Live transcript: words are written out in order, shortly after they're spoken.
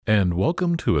And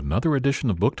welcome to another edition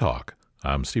of Book Talk.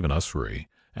 I'm Stephen Ussery,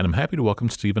 and I'm happy to welcome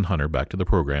Stephen Hunter back to the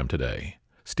program today.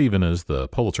 Stephen is the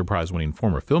Pulitzer Prize-winning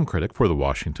former film critic for The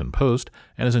Washington Post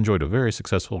and has enjoyed a very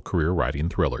successful career writing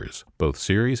thrillers, both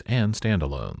series and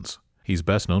standalones. He's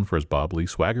best known for his Bob Lee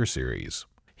Swagger series.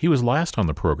 He was last on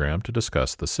the program to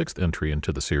discuss the sixth entry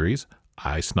into the series,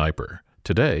 I, Sniper.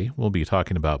 Today, we'll be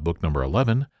talking about book number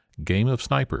 11, Game of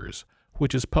Snipers,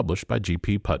 which is published by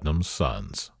G.P. Putnam's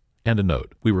Sons. And a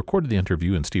note, we recorded the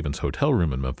interview in Stephen's hotel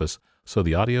room in Memphis, so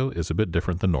the audio is a bit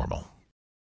different than normal.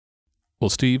 Well,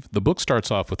 Steve, the book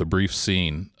starts off with a brief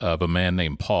scene of a man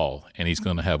named Paul, and he's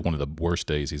going to have one of the worst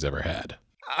days he's ever had.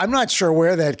 I'm not sure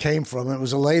where that came from. It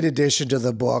was a late addition to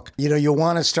the book. You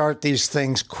want to start these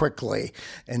things quickly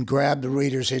and grab the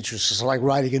reader's interest. It's like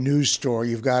writing a news story.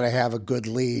 You've got to have a good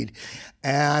lead.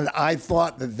 And I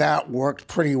thought that worked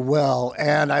pretty well.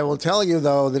 And I will tell you,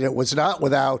 though, that it was not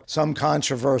without some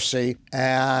controversy.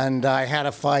 And I had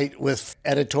a fight with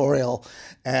editorial,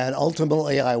 and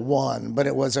ultimately I won. But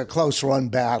it was a close-run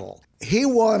battle. He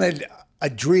wanted a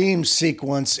dream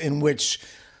sequence in which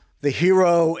the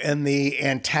hero and the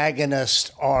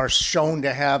antagonist are shown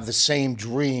to have the same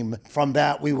dream. From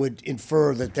that, we would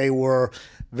infer that they were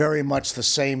very much the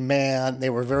same man.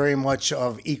 They were very much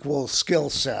of equal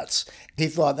skill sets. He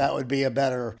thought that would be a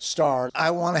better start. I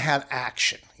want to have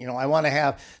action. I want to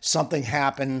have something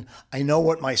happen. I know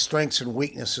what my strengths and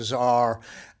weaknesses are.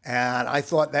 And I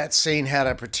thought that scene had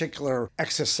a particular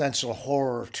existential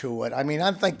horror to it. I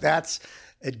think that's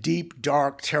a deep,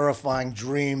 dark, terrifying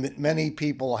dream that many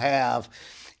people have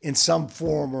in some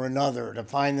form or another, to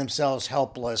find themselves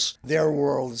helpless. Their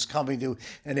world is coming to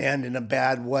an end in a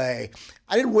bad way.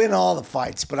 I didn't win all the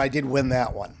fights, but I did win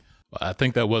that one. Well, I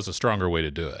think that was a stronger way to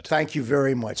do it. Thank you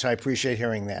very much. I appreciate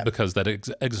hearing that. Because that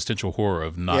existential horror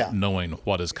of not knowing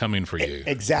what is coming for you.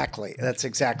 Exactly. That's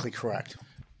exactly correct.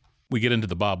 We get into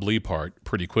the Bob Lee part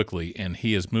pretty quickly, and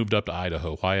he has moved up to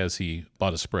Idaho. Why has he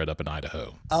bought a spread up in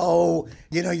Idaho? Oh,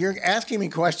 you're asking me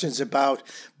questions about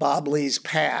Bob Lee's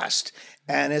past.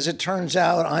 And as it turns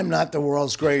out, I'm not the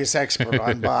world's greatest expert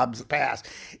on Bob's past.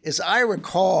 As I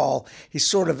recall, he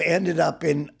sort of ended up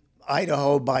in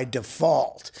Idaho by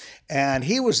default. And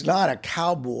he was not a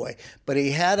cowboy, but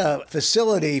he had a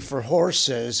facility for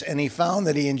horses, and he found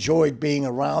that he enjoyed being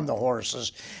around the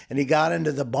horses. And he got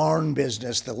into the barn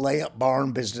business, the layup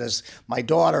barn business. My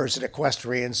daughter is an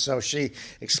equestrian, so she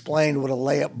explained what a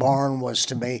layup barn was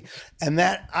to me. And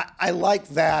that I like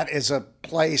that as a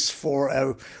place for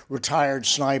a retired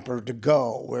sniper to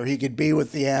go, where he could be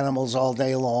with the animals all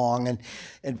day long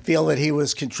and feel that he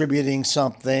was contributing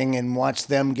something and watch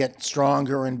them get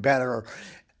stronger and better.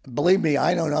 Believe me,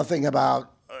 I know nothing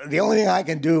about. The only thing I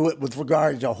can do with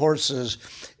regard to horses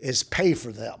is pay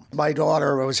for them. My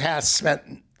daughter has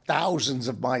spent thousands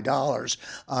of my dollars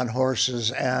on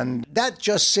horses, and that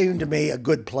just seemed to me a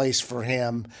good place for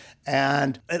him.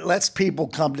 And it lets people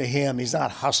come to him. He's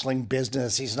not hustling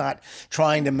business. He's not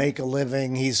trying to make a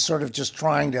living. He's sort of just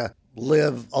trying to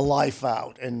live a life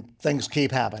out, and things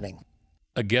keep happening.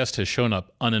 A guest has shown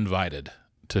up uninvited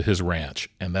to his ranch,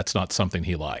 and that's not something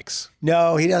he likes.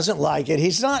 No, he doesn't like it.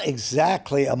 He's not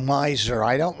exactly a miser.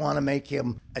 I don't want to make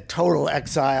him a total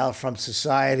exile from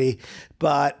society,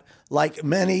 but like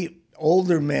many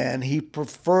older men, he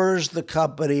prefers the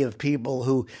company of people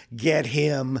who get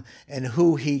him and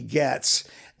who he gets.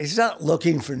 He's not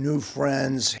looking for new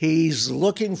friends. He's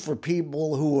looking for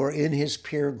people who are in his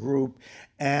peer group,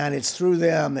 and it's through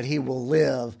them that he will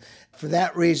live. For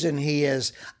that reason,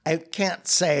 I can't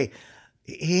say,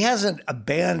 he hasn't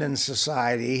abandoned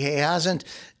society. He hasn't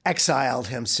exiled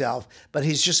himself, but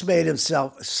he's just made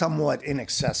himself somewhat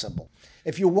inaccessible.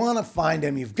 If you want to find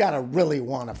him, you've got to really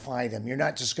want to find him. You're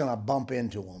not just going to bump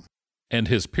into him. And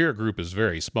his peer group is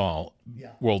very small,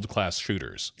 world-class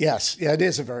shooters. Yes, it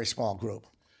is a very small group.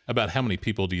 About how many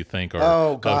people do you think are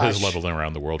of his level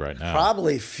around the world right now?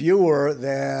 Probably fewer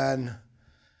than.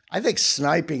 I think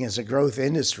sniping is a growth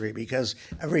industry because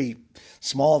every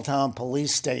small-town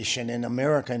police station in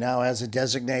America now has a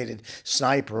designated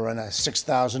sniper and a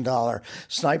 $6,000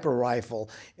 sniper rifle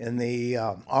in the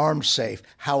arms safe.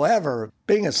 However,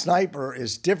 being a sniper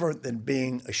is different than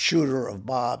being a shooter of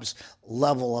Bob's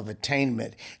level of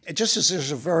attainment. Just as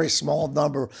there's a very small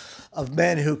number of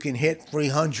men who can hit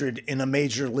 300 in a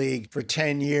major league for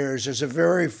 10 years, there's a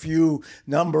very few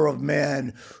number of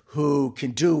men who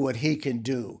can do what he can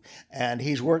do. And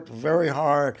he's worked very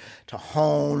hard to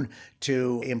hone,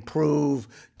 to improve,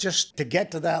 just to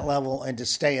get to that level and to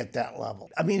stay at that level.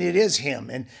 I mean, it is him,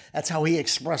 and that's how he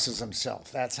expresses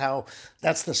himself. That's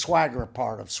the swagger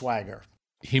part of swagger.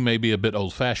 He may be a bit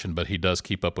old-fashioned, but he does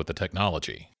keep up with the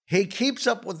technology. He keeps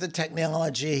up with the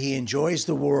technology. He enjoys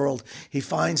the world. He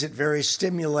finds it very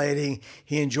stimulating.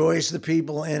 He enjoys the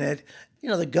people in it. You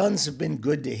know, the guns have been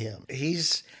good to him.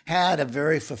 He's had a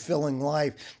very fulfilling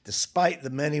life despite the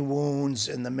many wounds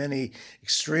and the many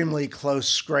extremely close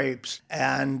scrapes.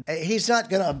 And he's not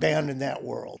going to abandon that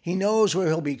world. He knows where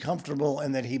he'll be comfortable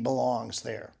and that he belongs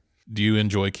there. Do you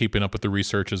enjoy keeping up with the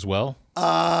research as well?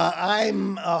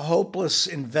 I'm a hopeless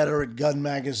inveterate gun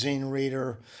magazine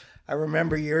reader. I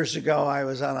remember years ago I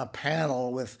was on a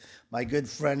panel with my good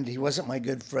friend, he wasn't my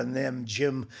good friend then,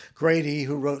 Jim Grady,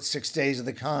 who wrote 6 Days of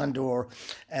the Condor,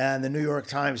 and the New York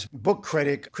Times book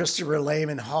critic, Christopher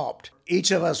Lehman Haupt.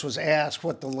 Each of us was asked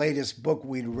what the latest book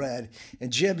we'd read,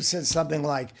 and Jim said something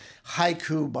like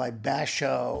Haiku by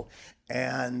Basho,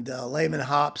 and Lehman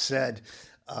Haupt said,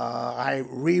 I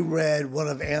reread one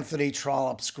of Anthony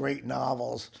Trollope's great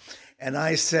novels, and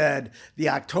I said, the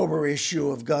October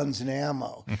issue of Guns and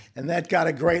Ammo. And that got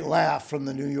a great laugh from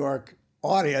the New York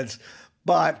audience.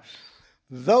 But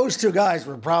those two guys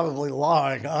were probably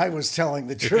lying. I was telling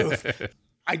the truth.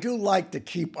 I do like to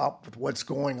keep up with what's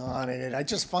going on in it. I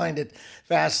just find it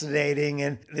fascinating.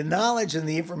 And the knowledge and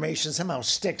the information somehow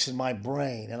sticks in my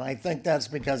brain. And I think that's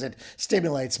because it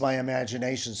stimulates my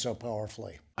imagination so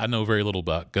powerfully. I know very little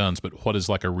about guns, but what is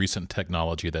like a recent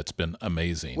technology that's been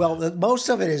amazing? Well, most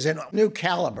of it is in new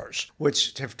calibers,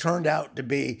 which have turned out to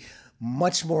be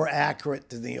much more accurate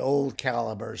than the old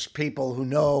calibers. People who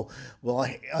know will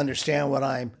understand what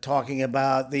I'm talking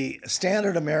about. The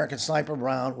standard American sniper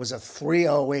round was a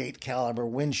 .308 caliber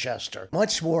Winchester,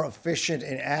 much more efficient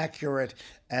and accurate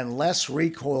and less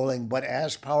recoiling, but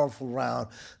as powerful round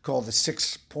called the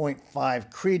 6.5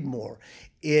 Creedmoor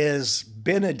is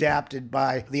been adapted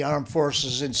by the armed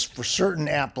forces for certain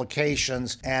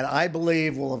applications, and I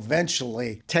believe will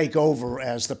eventually take over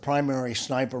as the primary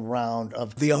sniper round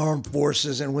of the armed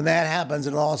forces. And when that happens,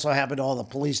 it'll also happen to all the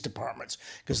police departments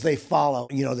because they follow,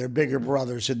 their bigger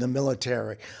brothers in the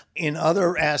military. In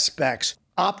other aspects,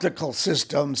 optical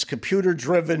systems,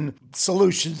 computer-driven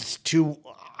solutions to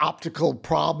optical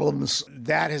problems,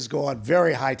 that has gone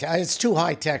very high tech. It's too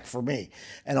high tech for me.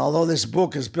 And although this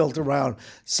book is built around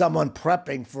someone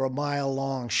prepping for a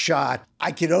mile-long shot,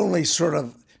 I can only sort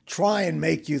of try and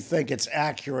make you think it's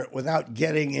accurate without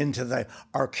getting into the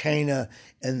arcana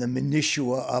and the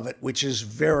minutiae of it, which is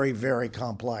very, very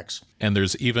complex. And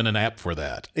there's even an app for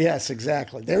that. Yes,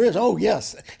 exactly. There is. Oh,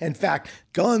 yes. In fact,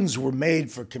 guns were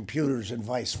made for computers and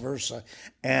vice versa.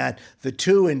 And the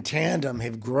two in tandem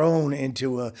have grown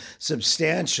into a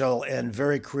substantial and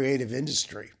very creative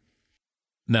industry.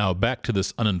 Now, back to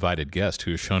this uninvited guest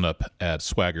who has shown up at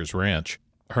Swagger's Ranch.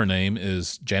 Her name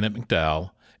is Janet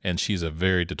McDowell, and she's a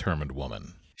very determined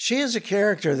woman. She is a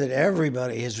character that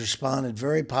everybody has responded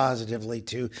very positively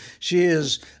to. She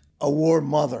is a war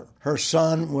mother. Her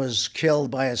son was killed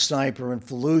by a sniper in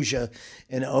Fallujah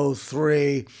in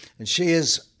 2003, and she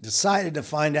has decided to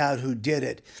find out who did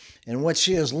it. And what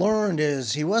she has learned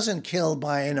is he wasn't killed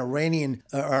by an Iranian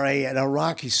or an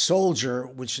Iraqi soldier,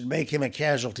 which would make him a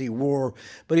casualty of war,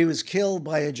 but he was killed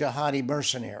by a jihadi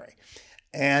mercenary.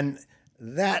 And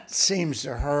that seems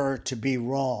to her to be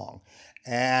wrong.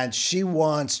 And she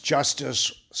wants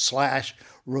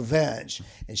justice/revenge.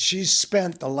 And she's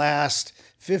spent the last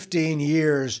 15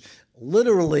 years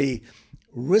literally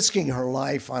risking her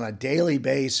life on a daily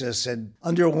basis and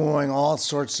undergoing all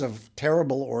sorts of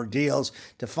terrible ordeals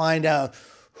to find out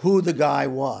who the guy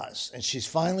was. And she's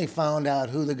finally found out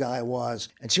who the guy was,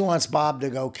 and she wants Bob to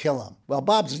go kill him. Well,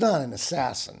 Bob's not an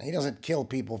assassin. He doesn't kill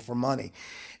people for money.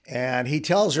 And he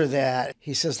tells her that.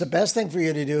 He says, the best thing for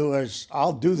you to do is,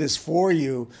 I'll do this for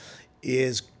you,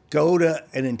 is go to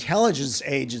an intelligence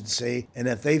agency, and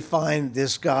if they find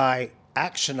this guy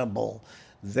actionable,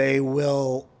 they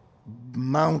will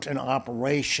mount an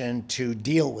operation to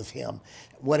deal with him,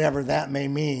 whatever that may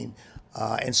mean.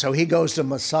 And so he goes to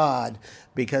Mossad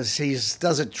because he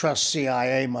doesn't trust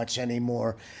CIA much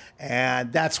anymore.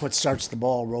 And that's what starts the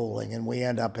ball rolling. And we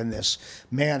end up in this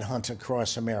manhunt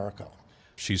across America.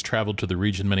 She's traveled to the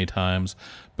region many times,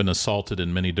 been assaulted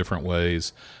in many different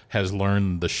ways, has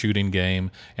learned the shooting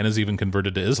game, and has even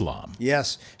converted to Islam.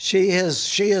 Yes, she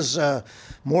is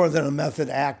more than a method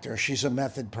actor. She's a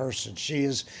method person. She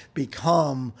has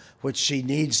become what she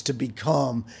needs to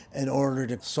become in order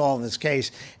to solve this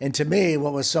case. And to me,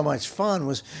 what was so much fun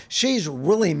was she's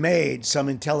really made some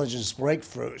intelligence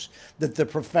breakthroughs that the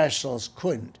professionals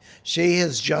couldn't. She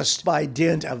has just, by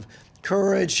dint of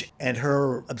courage and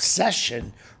her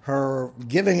obsession, her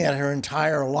giving it her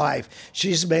entire life,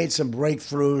 she's made some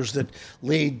breakthroughs that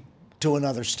lead to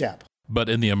another step. But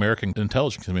in the American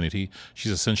intelligence community,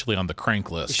 she's essentially on the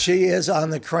crank list. She is on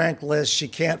the crank list. She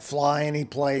can't fly any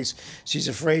place. She's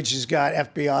afraid she's got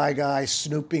FBI guys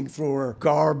snooping through her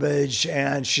garbage,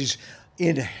 and she's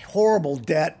in horrible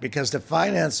debt because to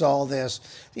finance all this,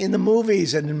 in the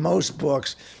movies and in most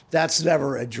books, that's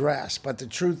never addressed. But the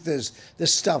truth is,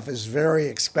 this stuff is very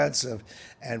expensive.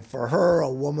 And for her,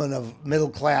 a woman of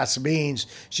middle-class means,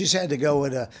 she's had to go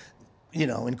into,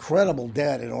 incredible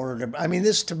debt in order to,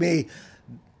 this to me,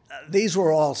 these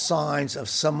were all signs of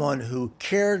someone who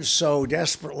cared so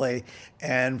desperately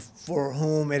and for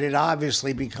whom it had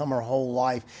obviously become her whole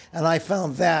life. And I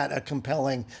found that a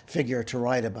compelling figure to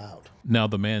write about. Now,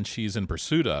 the man she's in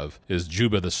pursuit of is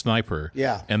Juba the Sniper.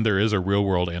 Yeah. And there is a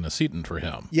real-world antecedent for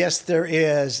him. Yes, there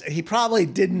is. He probably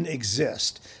didn't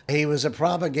exist. He was a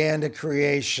propaganda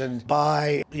creation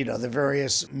by, the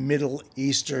various Middle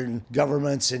Eastern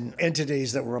governments and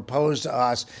entities that were opposed to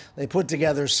us. They put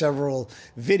together several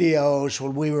videos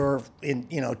when we were in,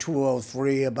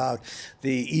 203 about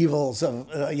the evils of,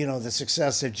 the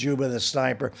success of Juba the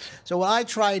Sniper. So what I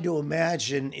try to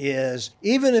imagine is,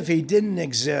 even if he didn't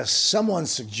exist, someone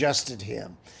suggested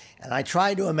him. And I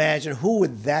tried to imagine, who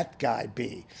would that guy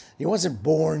be? He wasn't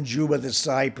born Juba the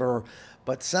Sniper,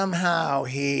 but somehow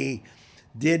he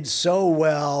did so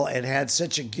well and had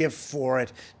such a gift for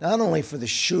it, not only for the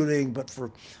shooting, but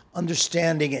for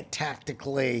understanding it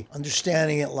tactically,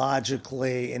 understanding it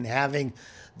logically, and having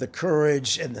the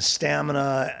courage and the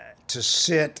stamina to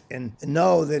sit and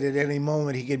know that at any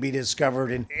moment he could be discovered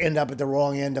and end up at the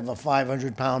wrong end of a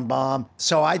 500-pound bomb.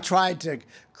 So I tried to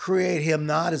create him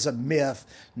not as a myth,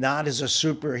 not as a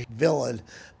super villain,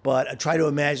 but I try to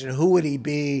imagine, who would he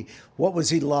be, what was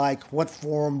he like, what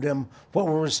formed him, what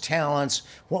were his talents,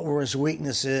 what were his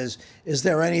weaknesses, is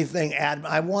there anything,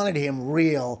 I wanted him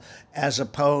real as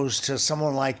opposed to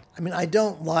someone like, I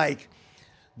don't like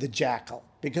the Jackal,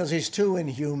 because he's too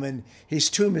inhuman,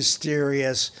 he's too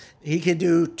mysterious, he can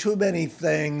do too many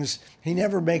things, he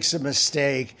never makes a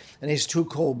mistake, and he's too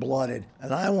cold-blooded.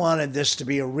 And I wanted this to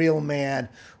be a real man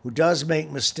who does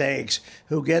make mistakes,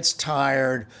 who gets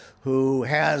tired, who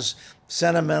has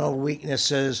sentimental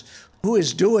weaknesses, who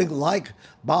is doing like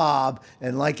Bob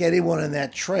and like anyone in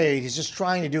that trade, he's just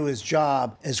trying to do his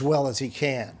job as well as he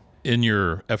can. In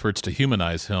your efforts to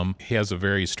humanize him, he has a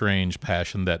very strange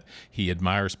passion that he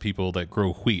admires people that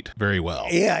grow wheat very well.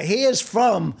 Yeah, he is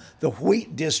from the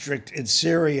wheat district in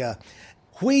Syria.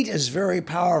 Wheat is very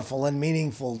powerful and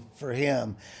meaningful for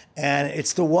him. And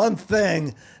it's the one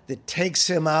thing that takes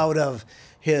him out of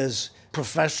his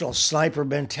professional sniper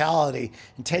mentality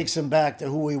and takes him back to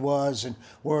who he was and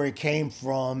where he came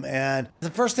from. And the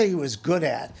first thing he was good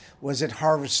at was at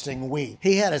harvesting wheat.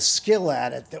 He had a skill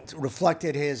at it that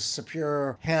reflected his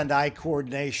superior hand-eye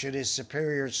coordination, his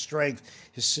superior strength,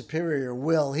 his superior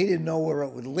will. He didn't know where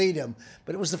it would lead him,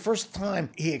 but it was the first time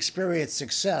he experienced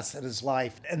success in his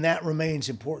life, and that remains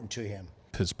important to him.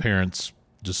 His parents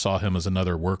just saw him as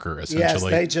another worker,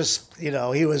 essentially. Yes, they just,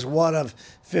 he was one of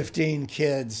 15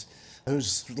 kids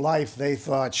whose life they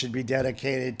thought should be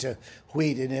dedicated to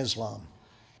wheat in Islam.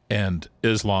 And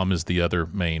Islam is the other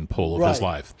main pole of his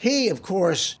life. He, of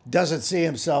course, doesn't see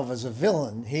himself as a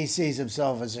villain. He sees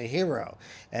himself as a hero.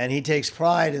 And he takes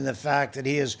pride in the fact that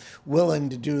he is willing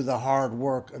to do the hard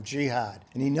work of jihad.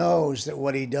 And he knows that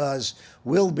what he does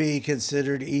will be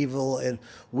considered evil and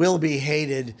will be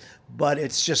hated, but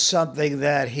it's just something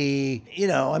that he,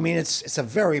 it's a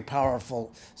very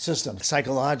powerful system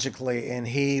psychologically, and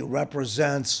he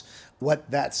represents what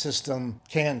that system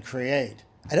can create.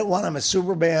 I don't want him a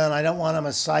Superman. I don't want him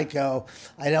a psycho.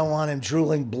 I don't want him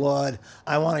drooling blood.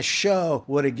 I want to show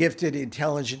what a gifted,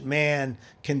 intelligent man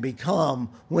can become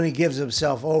when he gives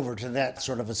himself over to that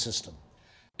sort of a system.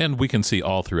 And we can see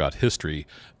all throughout history,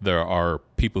 there are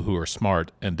people who are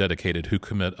smart and dedicated who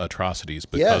commit atrocities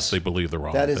because they believe the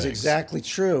wrong things. That is exactly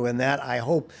true. And that, I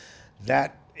hope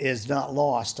that is not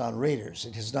lost on readers.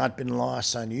 It has not been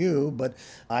lost on you, but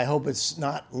I hope it's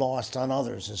not lost on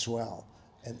others as well.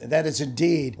 And that is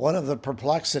indeed one of the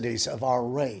perplexities of our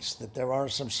race, that there are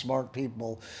some smart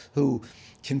people who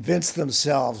convince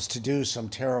themselves to do some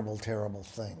terrible, terrible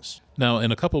things. Now,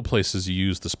 in a couple of places, you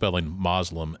use the spelling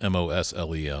Moslem,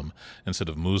 M-O-S-L-E-M, instead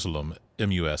of Muslim,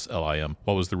 M-U-S-L-I-M.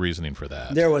 What was the reasoning for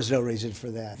that? There was no reason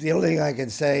for that. The only thing I can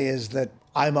say is that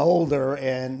I'm older,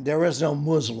 and there is no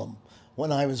Muslim.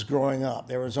 When I was growing up,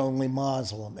 there was only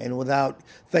Muslim. And without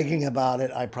thinking about it,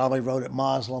 I probably wrote it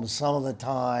Muslim some of the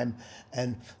time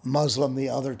and Muslim the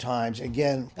other times.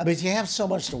 Again, you have so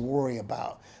much to worry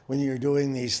about when you're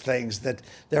doing these things that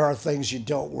there are things you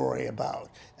don't worry about.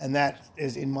 And that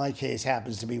is, in my case,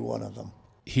 happens to be one of them.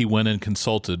 He went and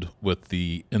consulted with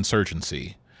the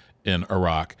insurgency in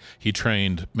Iraq. He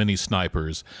trained many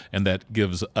snipers, and that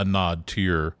gives a nod to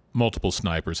your multiple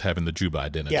snipers having the Juba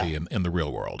identity in the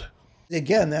real world.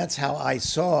 Again, that's how I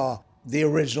saw the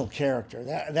original character.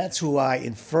 That's who I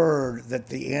inferred that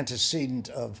the antecedent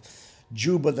of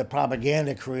Juba, the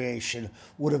propaganda creation,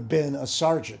 would have been a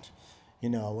sergeant.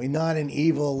 Not an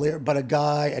evil, but a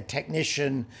guy, a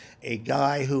technician, a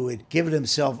guy who had given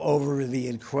himself over to the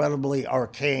incredibly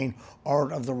arcane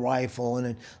art of the rifle and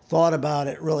had thought about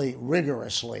it really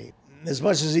rigorously. As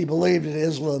much as he believed in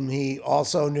Islam, he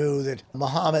also knew that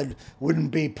Muhammad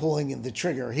wouldn't be pulling the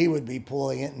trigger. He would be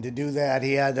pulling it. And to do that,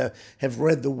 he had to have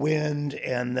read the wind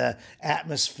and the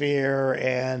atmosphere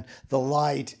and the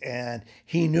light. And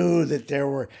he knew that there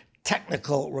were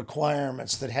technical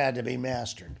requirements that had to be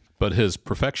mastered. But his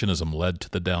perfectionism led to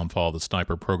the downfall of the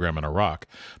sniper program in Iraq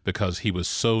because he was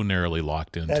so narrowly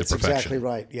locked into perfection. That's exactly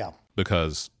right, yeah.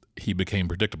 Because he became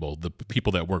predictable. The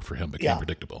people that worked for him became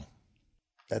predictable.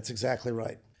 That's exactly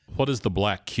right. What is the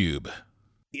Black Cube?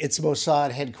 It's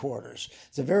Mossad headquarters.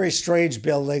 It's a very strange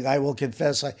building. I will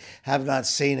confess I have not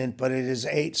seen it, but it is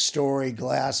 8-story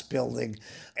glass building,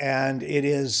 and it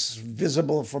is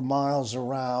visible for miles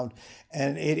around.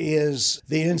 And it is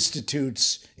the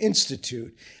Institute's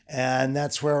institute. And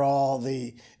that's where all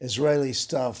the Israeli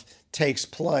stuff takes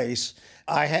place.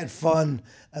 I had fun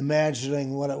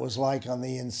imagining what it was like on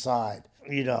the inside.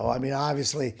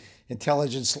 Obviously,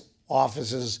 intelligence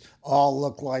offices all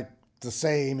look like the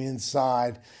same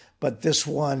inside, but this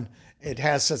one, it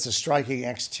has such a striking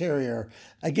exterior.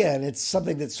 Again, it's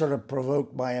something that sort of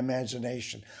provoked my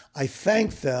imagination. I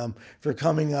thank them for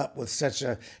coming up with such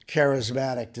a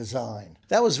charismatic design.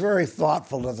 That was very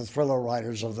thoughtful to the thriller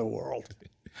writers of the world.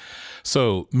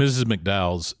 So Mrs.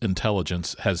 McDowell's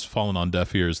intelligence has fallen on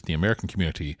deaf ears in the American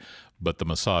community, but the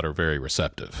Mossad are very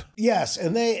receptive. Yes,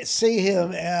 and they see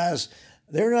him as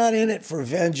they're not in it for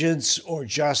vengeance or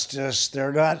justice.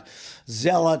 They're not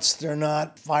zealots. They're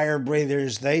not fire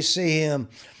breathers. They see him,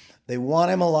 they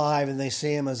want him alive, and they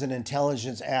see him as an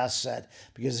intelligence asset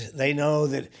because they know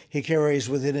that he carries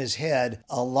within his head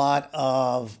a lot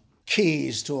of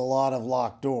keys to a lot of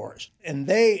locked doors. And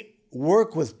they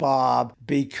work with Bob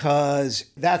because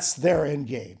that's their end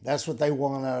game. That's what they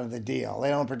want out of the deal. They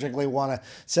don't particularly want to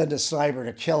send a sniper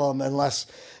to kill him unless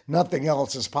nothing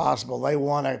else is possible. They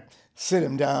want to sit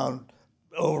him down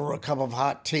over a cup of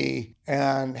hot tea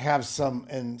and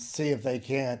see if they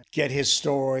can't get his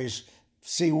stories,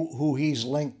 see who he's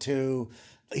linked to.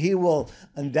 He will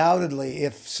undoubtedly,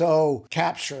 if so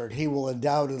captured, he will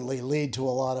undoubtedly lead to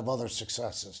a lot of other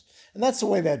successes. And that's the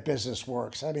way that business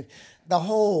works. The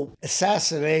whole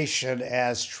assassination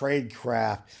as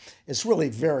tradecraft is really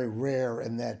very rare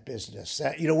in that business.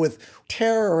 With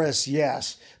terrorists,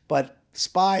 yes, but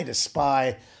spy to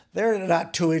spy, they're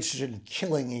not too interested in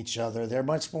killing each other. They're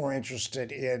much more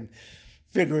interested in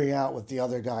figuring out what the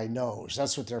other guy knows.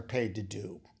 That's what they're paid to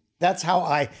do. That's how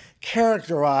I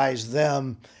characterize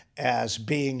them as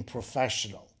being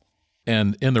professional.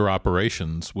 And in their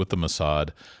operations with the Mossad,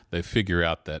 they figure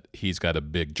out that he's got a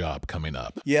big job coming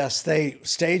up. Yes, they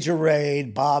stage a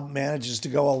raid. Bob manages to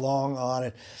go along on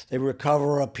it. They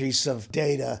recover a piece of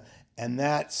data, and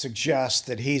that suggests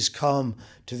that he's come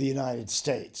to the United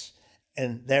States.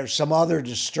 And there's some other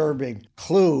disturbing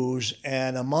clues,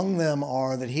 and among them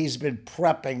are that he's been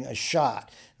prepping a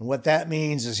shot. And what that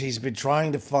means is he's been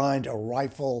trying to find a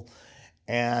rifle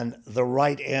and the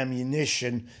right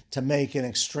ammunition to make an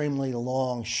extremely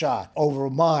long shot, over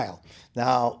a mile.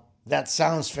 Now, that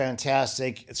sounds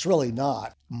fantastic. It's really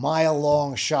not.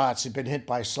 Mile-long shots have been hit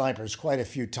by snipers quite a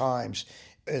few times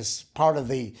as part of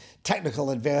the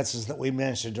technical advances that we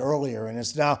mentioned earlier, and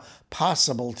it's now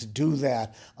possible to do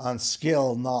that on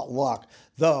skill, not luck,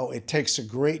 though it takes a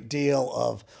great deal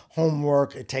of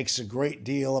homework, it takes a great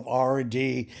deal of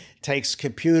R&D, it takes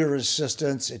computer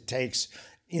assistance, it takes,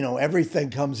 everything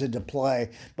comes into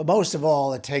play, but most of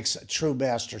all, it takes a true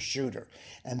master shooter,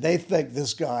 and they think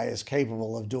this guy is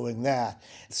capable of doing that.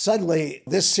 Suddenly,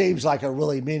 this seems like a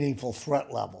really meaningful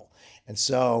threat level. And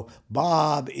so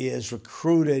Bob is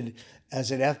recruited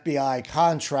as an FBI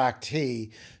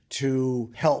contractee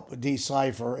to help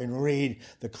decipher and read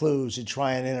the clues and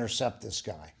try and intercept this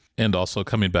guy. And also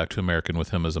coming back to American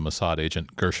with him as a Mossad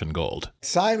agent, Gershon Gold.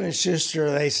 Simon &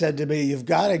 Schuster, they said to me, you've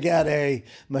got to get a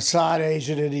Mossad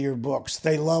agent into your books.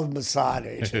 They love Mossad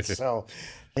agents. So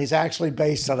he's actually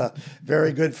based on a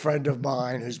very good friend of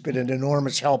mine who's been an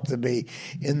enormous help to me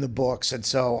in the books. And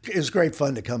so it was great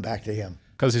fun to come back to him.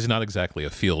 Because he's not exactly a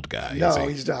field guy, no, is he?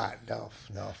 He's not. No.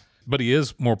 But he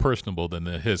is more personable than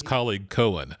his colleague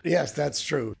Cohen. Yes, that's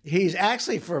true. He's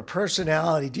actually, for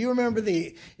personality, do you remember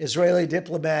the Israeli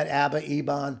diplomat Abba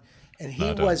Eban? And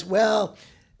he was, well,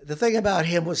 the thing about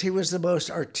him was he was the most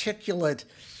articulate,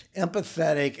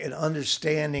 empathetic, and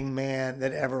understanding man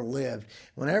that ever lived.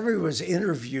 Whenever he was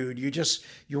interviewed,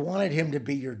 you wanted him to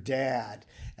be your dad.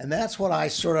 And that's what I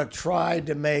sort of tried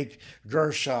to make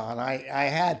Gershon. I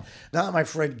had not my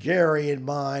friend Gary in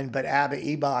mind, but Abba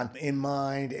Eban in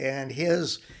mind, and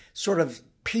his sort of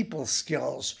people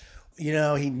skills. You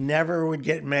know, he never would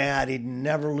get mad. He'd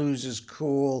never lose his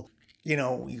cool. You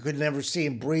know, you could never see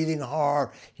him breathing hard.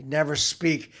 He'd never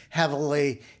speak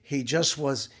heavily. He just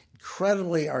was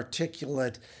incredibly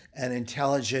articulate and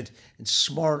intelligent and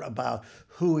smart about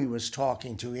who he was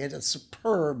talking to. He had a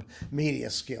superb media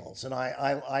skills, and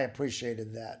I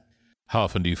appreciated that. How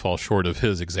often do you fall short of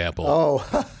his example?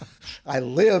 Oh, I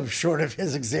live short of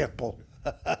his example.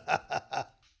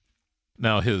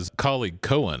 Now, his colleague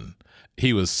Cohen,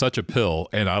 he was such a pill,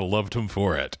 and I loved him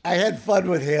for it. I had fun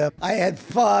with him. I had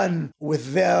fun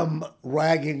with them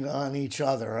ragging on each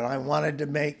other, and I wanted to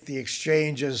make the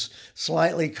exchanges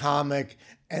slightly comic,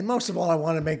 and most of all, I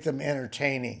wanted to make them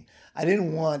entertaining. I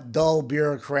didn't want dull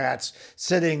bureaucrats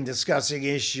sitting discussing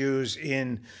issues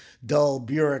in dull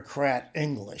bureaucrat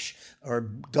English or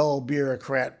dull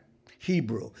bureaucrat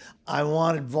Hebrew. I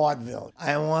wanted vaudeville.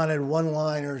 I wanted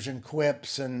one-liners and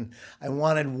quips, and I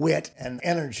wanted wit and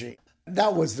energy.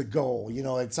 That was the goal. You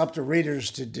know, it's up to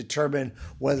readers to determine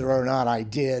whether or not I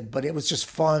did, but it was just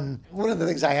fun. One of the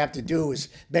things I have to do is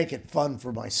make it fun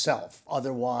for myself.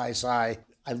 Otherwise, I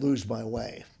lose my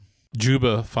way.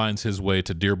 Juba finds his way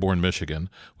to Dearborn, Michigan,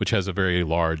 which has a very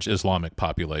large Islamic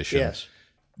population. Yes.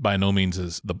 By no means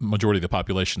is the majority of the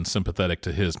population sympathetic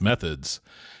to his methods.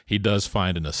 He does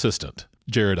find an assistant,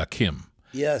 Jared Akim.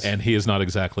 Yes. And he is not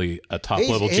exactly a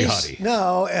top-level jihadi.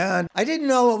 No, and I didn't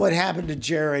know what would happen to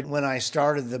Jared when I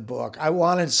started the book. I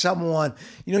wanted someone,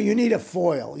 you know, you need a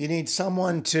foil. You need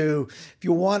someone to, if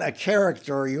you want a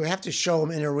character, you have to show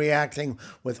them interacting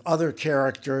with other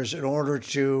characters in order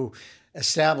to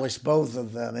establish both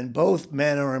of them. And both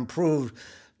men are improved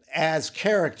as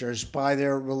characters by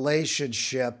their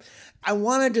relationship. I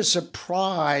wanted to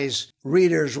surprise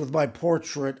readers with my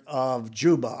portrait of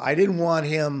Juba. I didn't want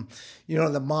him, you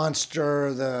know, the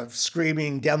monster, the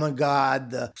screaming demigod,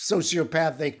 the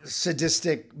sociopathic,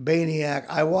 sadistic maniac.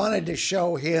 I wanted to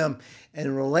show him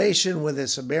in relation with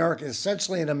this American,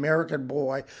 essentially an American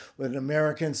boy with an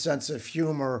American sense of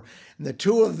humor. And the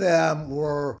two of them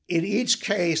were, in each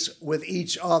case, with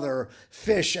each other,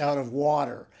 fish out of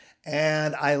water.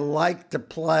 And I like to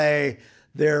play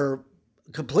their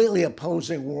completely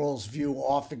opposing worlds view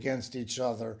off against each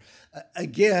other.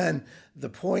 Again, the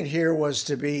point here was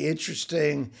to be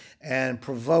interesting and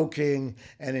provoking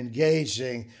and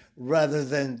engaging rather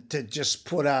than to just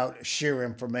put out sheer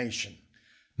information.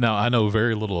 Now, I know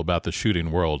very little about the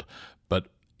shooting world, but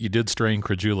you did strain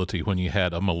credulity when you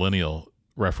had a millennial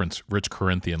reference rich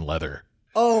Corinthian leather.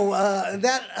 Oh,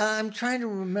 that I'm trying to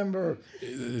remember.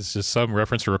 It's just some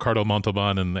reference to Ricardo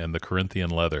Montalban and the Corinthian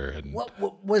leather. And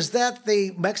What was that?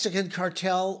 The Mexican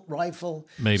cartel rifle?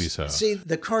 Maybe so. See,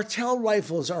 the cartel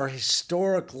rifles are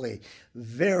historically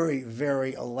very,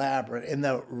 very elaborate. And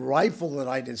the rifle that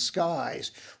I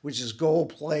disguised, which is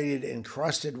gold-plated,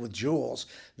 encrusted with jewels,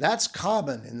 that's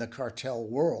common in the cartel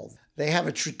world. They have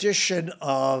a tradition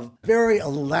of very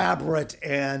elaborate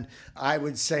and, I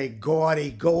would say,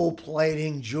 gaudy gold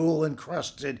plating, jewel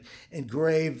encrusted,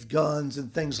 engraved guns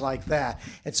and things like that.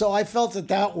 And so I felt that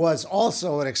that was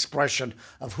also an expression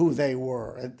of who they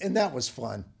were. And that was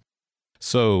fun.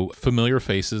 So familiar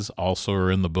faces also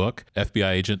are in the book. FBI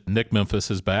agent Nick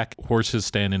Memphis is back. Where's his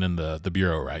standing in the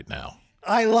Bureau right now?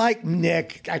 I like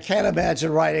Nick. I can't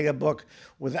imagine writing a book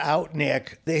without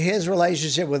Nick. His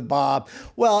relationship with Bob,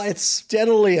 well, it's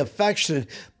steadily affectionate,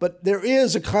 but there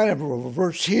is a kind of a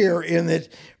reverse here in that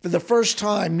for the first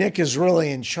time, Nick is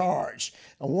really in charge.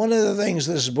 And one of the things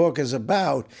this book is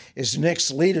about is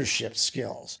Nick's leadership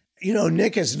skills. You know,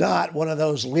 Nick is not one of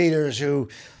those leaders who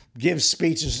gives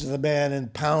speeches to the men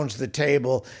and pounds the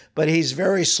table, but he's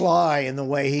very sly in the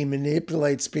way he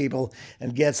manipulates people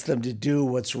and gets them to do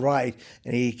what's right.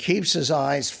 And he keeps his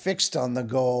eyes fixed on the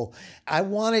goal. I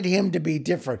wanted him to be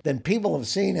different than people have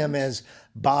seen him as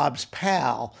Bob's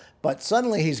pal, but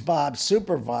suddenly he's Bob's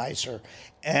supervisor.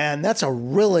 And that's a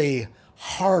really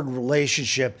hard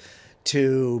relationship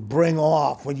to bring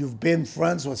off when you've been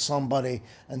friends with somebody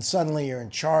and suddenly you're in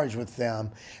charge with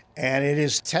them. And it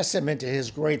is testament to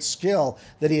his great skill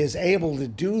that he is able to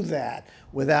do that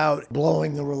without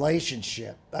blowing the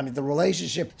relationship. I mean, the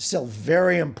relationship is still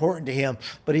very important to him,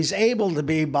 but he's able to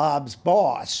be Bob's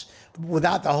boss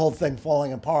without the whole thing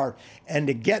falling apart, and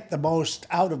to get the most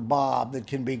out of Bob that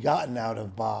can be gotten out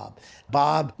of Bob.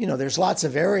 Bob, there's lots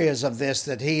of areas of this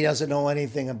that he doesn't know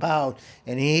anything about,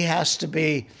 and he has to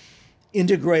be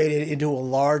integrated into a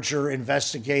larger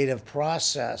investigative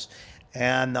process.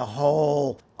 And the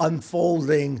whole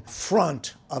unfolding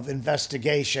front of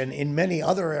investigation in many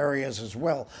other areas as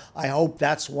well. I hope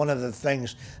that's one of the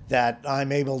things that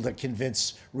I'm able to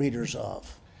convince readers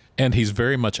of. And he's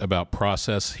very much about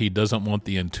process. He doesn't want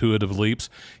the intuitive leaps.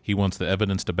 He wants the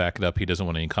evidence to back it up. He doesn't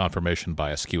want any confirmation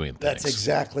bias skewing things. That's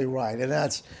exactly right.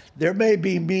 And there may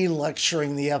be me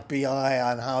lecturing the FBI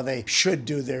on how they should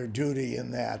do their duty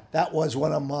in that. That was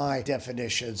one of my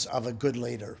definitions of a good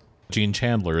leader. Gene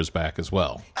Chandler is back as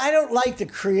well. I don't like to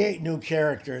create new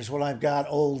characters when I've got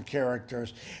old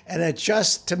characters. And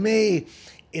to me,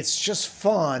 it's just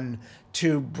fun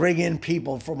to bring in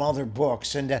people from other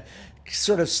books and to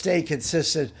sort of stay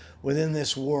consistent within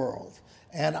this world.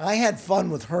 And I had fun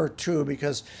with her too,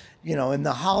 because, in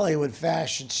the Hollywood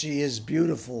fashion, she is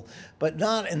beautiful, but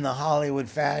not in the Hollywood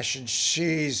fashion.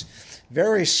 She's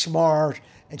very smart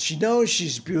and she knows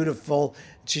she's beautiful.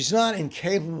 She's not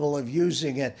incapable of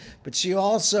using it, but she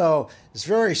also is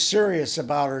very serious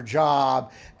about her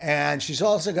job, and she's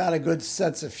also got a good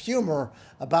sense of humor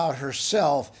about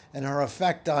herself and her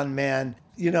effect on men.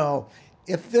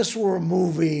 If this were a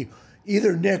movie,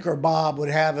 either Nick or Bob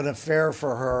would have an affair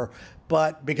for her,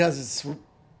 but because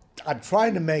I'm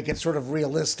trying to make it sort of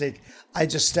realistic, I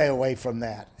just stay away from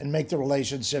that and make the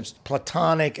relationships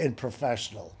platonic and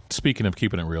professional. Speaking of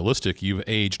keeping it realistic, you've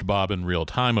aged Bob in real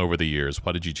time over the years.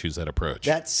 Why did you choose that approach?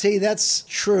 That's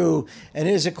true. And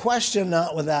it is a question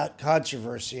not without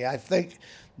controversy. I think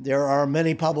there are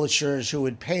many publishers who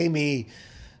would pay me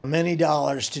many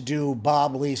dollars to do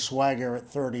Bob Lee Swagger at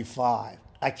 35.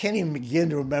 I can't even begin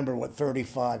to remember what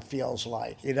 35 feels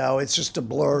like. It's just a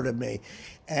blur to me.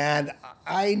 And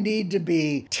I need to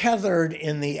be tethered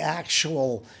in the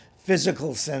actual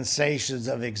physical sensations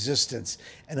of existence.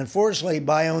 And unfortunately,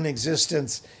 my own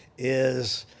existence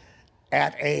is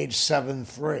at age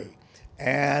 73.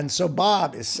 And so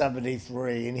Bob is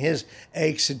 73, and his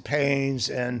aches and pains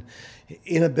and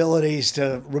inabilities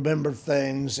to remember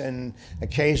things and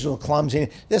occasional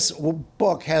clumsiness. This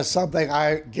book has something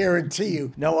I guarantee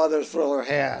you no other thriller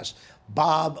has.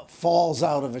 Bob falls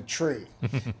out of a tree.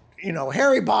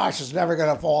 Harry Bosch is never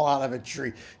going to fall out of a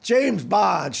tree. James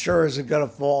Bond sure isn't going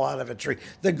to fall out of a tree.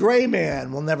 The Gray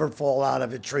Man will never fall out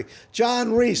of a tree.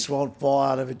 John Reese won't fall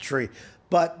out of a tree.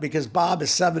 But because Bob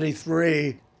is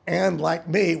 73, and like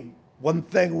me, one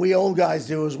thing we old guys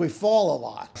do is we fall a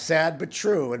lot. Sad but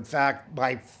true. In fact,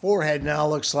 my forehead now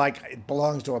looks like it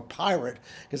belongs to a pirate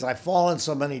because I've fallen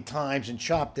so many times and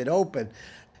chopped it open.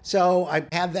 So I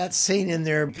have that scene in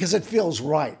there because it feels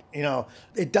right.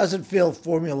 It doesn't feel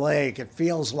formulaic. It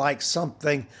feels like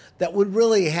something that would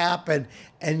really happen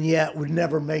and yet would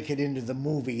never make it into the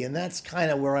movie. And that's kind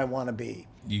of where I want to be.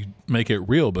 You make it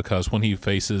real because when he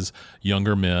faces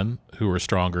younger men who are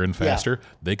stronger and faster,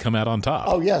 they come out on top.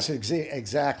 Oh, yes,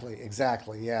 exactly,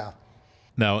 yeah.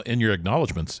 Now, in your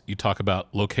acknowledgments, you talk about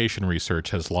location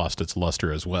research has lost its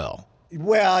luster as well.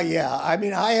 Well, yeah. I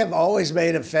mean, I have always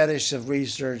made a fetish of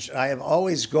research. I have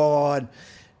always gone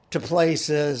to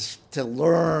places to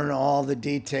learn all the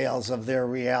details of their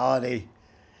reality.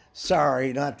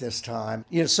 Sorry, not this time.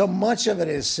 So much of it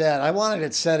is said. I wanted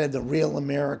it said in the real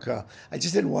America. I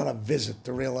just didn't want to visit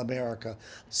the real America.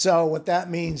 So what that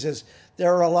means is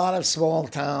there are a lot of small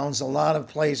towns, a lot of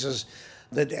places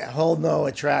that hold no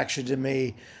attraction to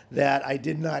me that I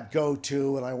did not go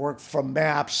to, and I work from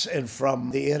maps and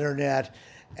from the internet,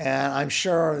 and I'm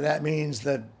sure that means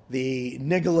that the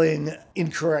niggling,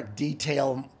 incorrect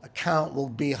detail account will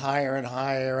be higher and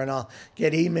higher, and I'll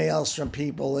get emails from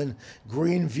people in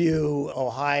Greenview,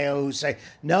 Ohio, who say,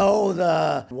 no,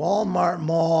 the Walmart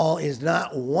Mall is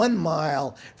not 1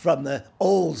 mile from the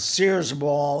old Sears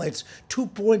Mall, it's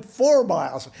 2.4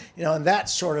 miles, and that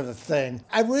sort of a thing.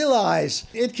 I realize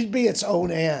it could be its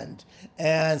own end.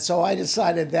 And so I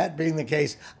decided, that being the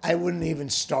case, I wouldn't even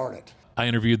start it. I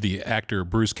interviewed the actor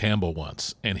Bruce Campbell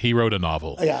once, and he wrote a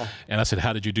novel. Yeah. And I said,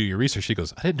 how did you do your research? He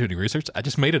goes, I didn't do any research. I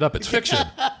just made it up. It's fiction.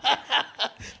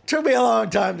 Took me a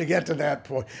long time to get to that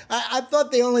point. I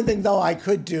thought the only thing, though, I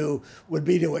could do would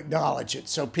be to acknowledge it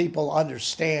so people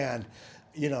understand,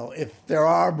 if there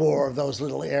are more of those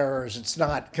little errors, it's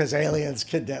not because aliens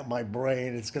kidnapped my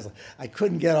brain. It's because I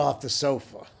couldn't get off the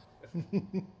sofa.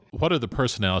 What are the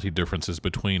personality differences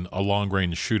between a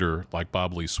long-range shooter like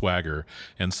Bob Lee Swagger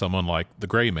and someone like the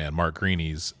Gray Man, Mark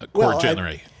Greeny's court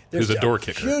general, who's a door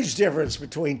kicker? There's a huge difference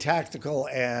between tactical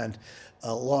and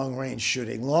long-range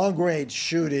shooting. Long-range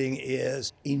shooting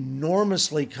is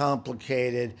enormously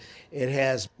complicated. It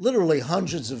has literally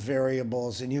hundreds of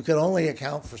variables, and you can only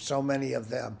account for so many of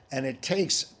them. And it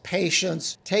takes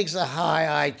patience, takes a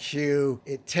high IQ,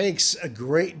 it takes a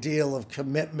great deal of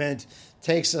commitment,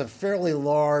 takes a fairly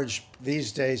large,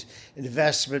 these days,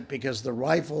 investment, because the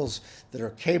rifles that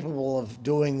are capable of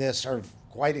doing this are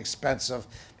quite expensive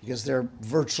because they're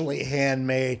virtually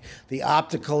handmade. The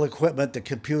optical equipment, the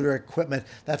computer equipment,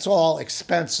 that's all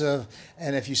expensive.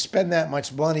 And if you spend that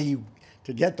much money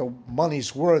to get the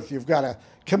money's worth, you've got to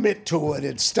commit to it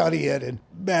and study it and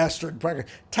master it. Practice.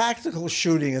 Tactical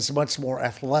shooting is much more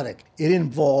athletic. It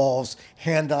involves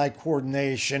hand-eye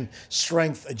coordination,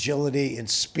 strength, agility, and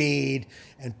speed,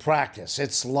 and practice.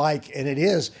 It's like, and it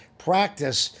is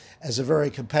practice as a very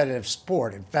competitive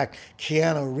sport. In fact,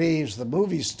 Keanu Reeves, the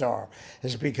movie star,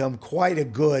 has become quite a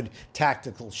good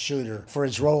tactical shooter for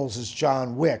his roles as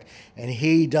John Wick. And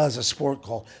he does a sport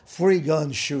called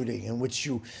three-gun shooting, in which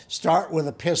you start with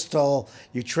a pistol,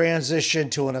 you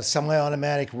transition to a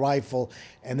semi-automatic rifle,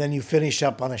 and then you finish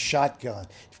up on a shotgun.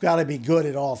 You've got to be good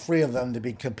at all three of them to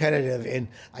be competitive. And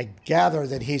I gather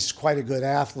that he's quite a good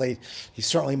athlete. He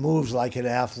certainly moves like an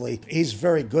athlete. He's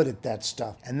very good at that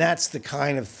stuff. And that's the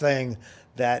kind of thing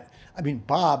that, I mean,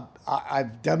 Bob,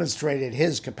 I've demonstrated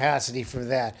his capacity for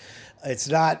that. It's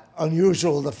not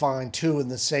unusual to find two in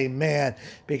the same man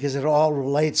because it all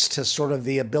relates to sort of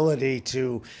the ability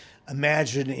to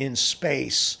imagine in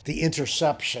space the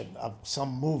interception of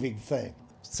some moving thing.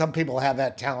 Some people have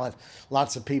that talent.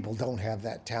 Lots of people don't have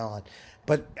that talent.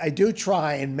 But I do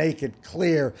try and make it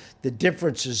clear the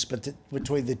differences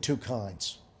between the two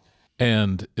kinds.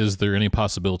 And is there any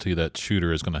possibility that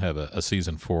Shooter is going to have a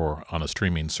season 4 on a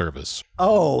streaming service?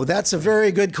 Oh, that's a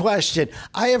very good question.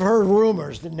 I have heard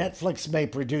rumors that Netflix may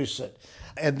produce it,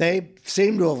 and they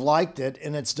seem to have liked it,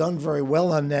 and it's done very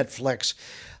well on Netflix.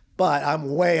 But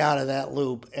I'm way out of that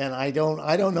loop, and I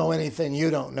don't know anything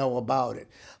you don't know about it.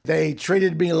 They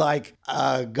treated me like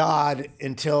a god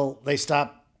until they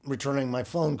stopped returning my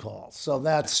phone calls. So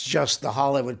that's just the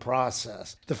Hollywood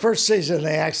process. The first season,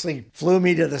 they actually flew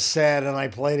me to the set and I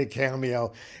played a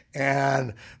cameo.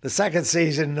 And the second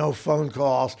season, no phone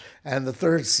calls. And the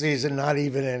third season, not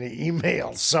even any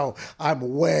emails. So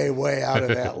I'm way, way out of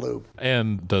that loop.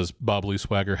 And does Bob Lee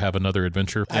Swagger have another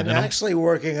adventure? I'm actually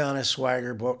working on a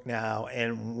Swagger book now.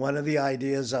 And one of the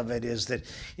ideas of it is that,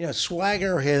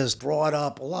 Swagger has brought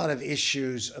up a lot of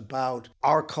issues about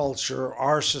our culture,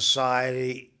 our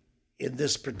society, in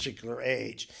this particular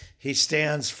age. He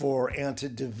stands for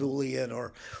antediluvian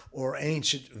or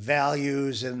ancient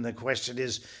values, and the question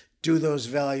is, do those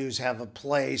values have a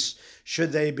place?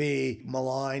 Should they be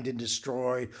maligned and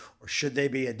destroyed, or should they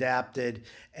be adapted?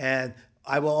 And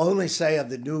I will only say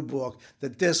of the new book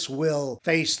that this will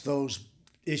face those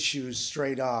issues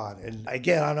straight on. And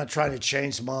again, I'm not trying to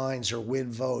change minds or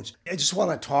win votes. I just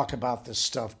want to talk about this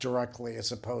stuff directly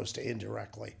as opposed to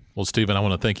indirectly. Well, Stephen, I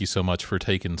want to thank you so much for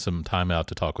taking some time out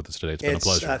to talk with us today. It's been a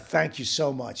pleasure. Thank you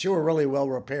so much. You were really well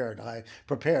prepared. I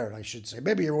should say.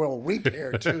 Maybe you're well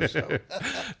repaired too. So.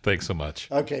 Thanks so much.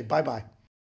 Okay, bye-bye.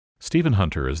 Stephen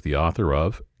Hunter is the author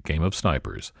of Game of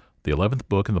Snipers, the 11th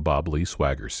book in the Bob Lee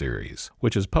Swagger series,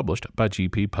 which is published by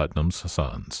G.P. Putnam's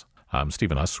Sons. I'm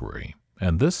Stephen Ussery,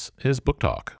 and this is Book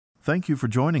Talk. Thank you for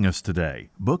joining us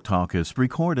today. Book Talk is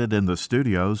recorded in the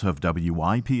studios of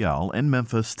WYPL in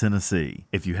Memphis, Tennessee.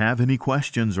 If you have any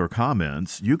questions or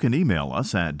comments, you can email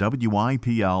us at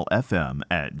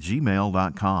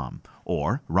wyplfm@gmail.com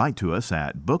or write to us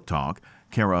at Book Talk,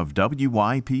 care of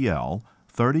WYPL,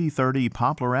 3030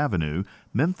 Poplar Avenue,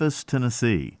 Memphis,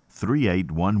 Tennessee,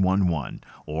 38111,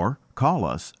 or call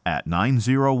us at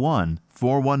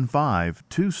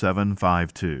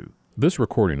 901-415-2752. This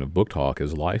recording of Book Talk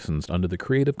is licensed under the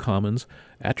Creative Commons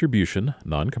Attribution,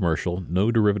 Non-Commercial,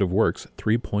 No Derivative Works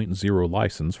 3.0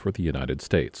 license for the United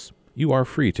States. You are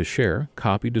free to share,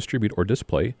 copy, distribute, or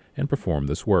display and perform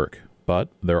this work,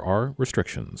 but there are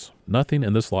restrictions. Nothing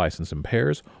in this license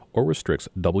impairs or restricts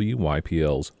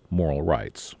WYPL's moral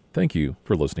rights. Thank you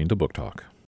for listening to Book Talk.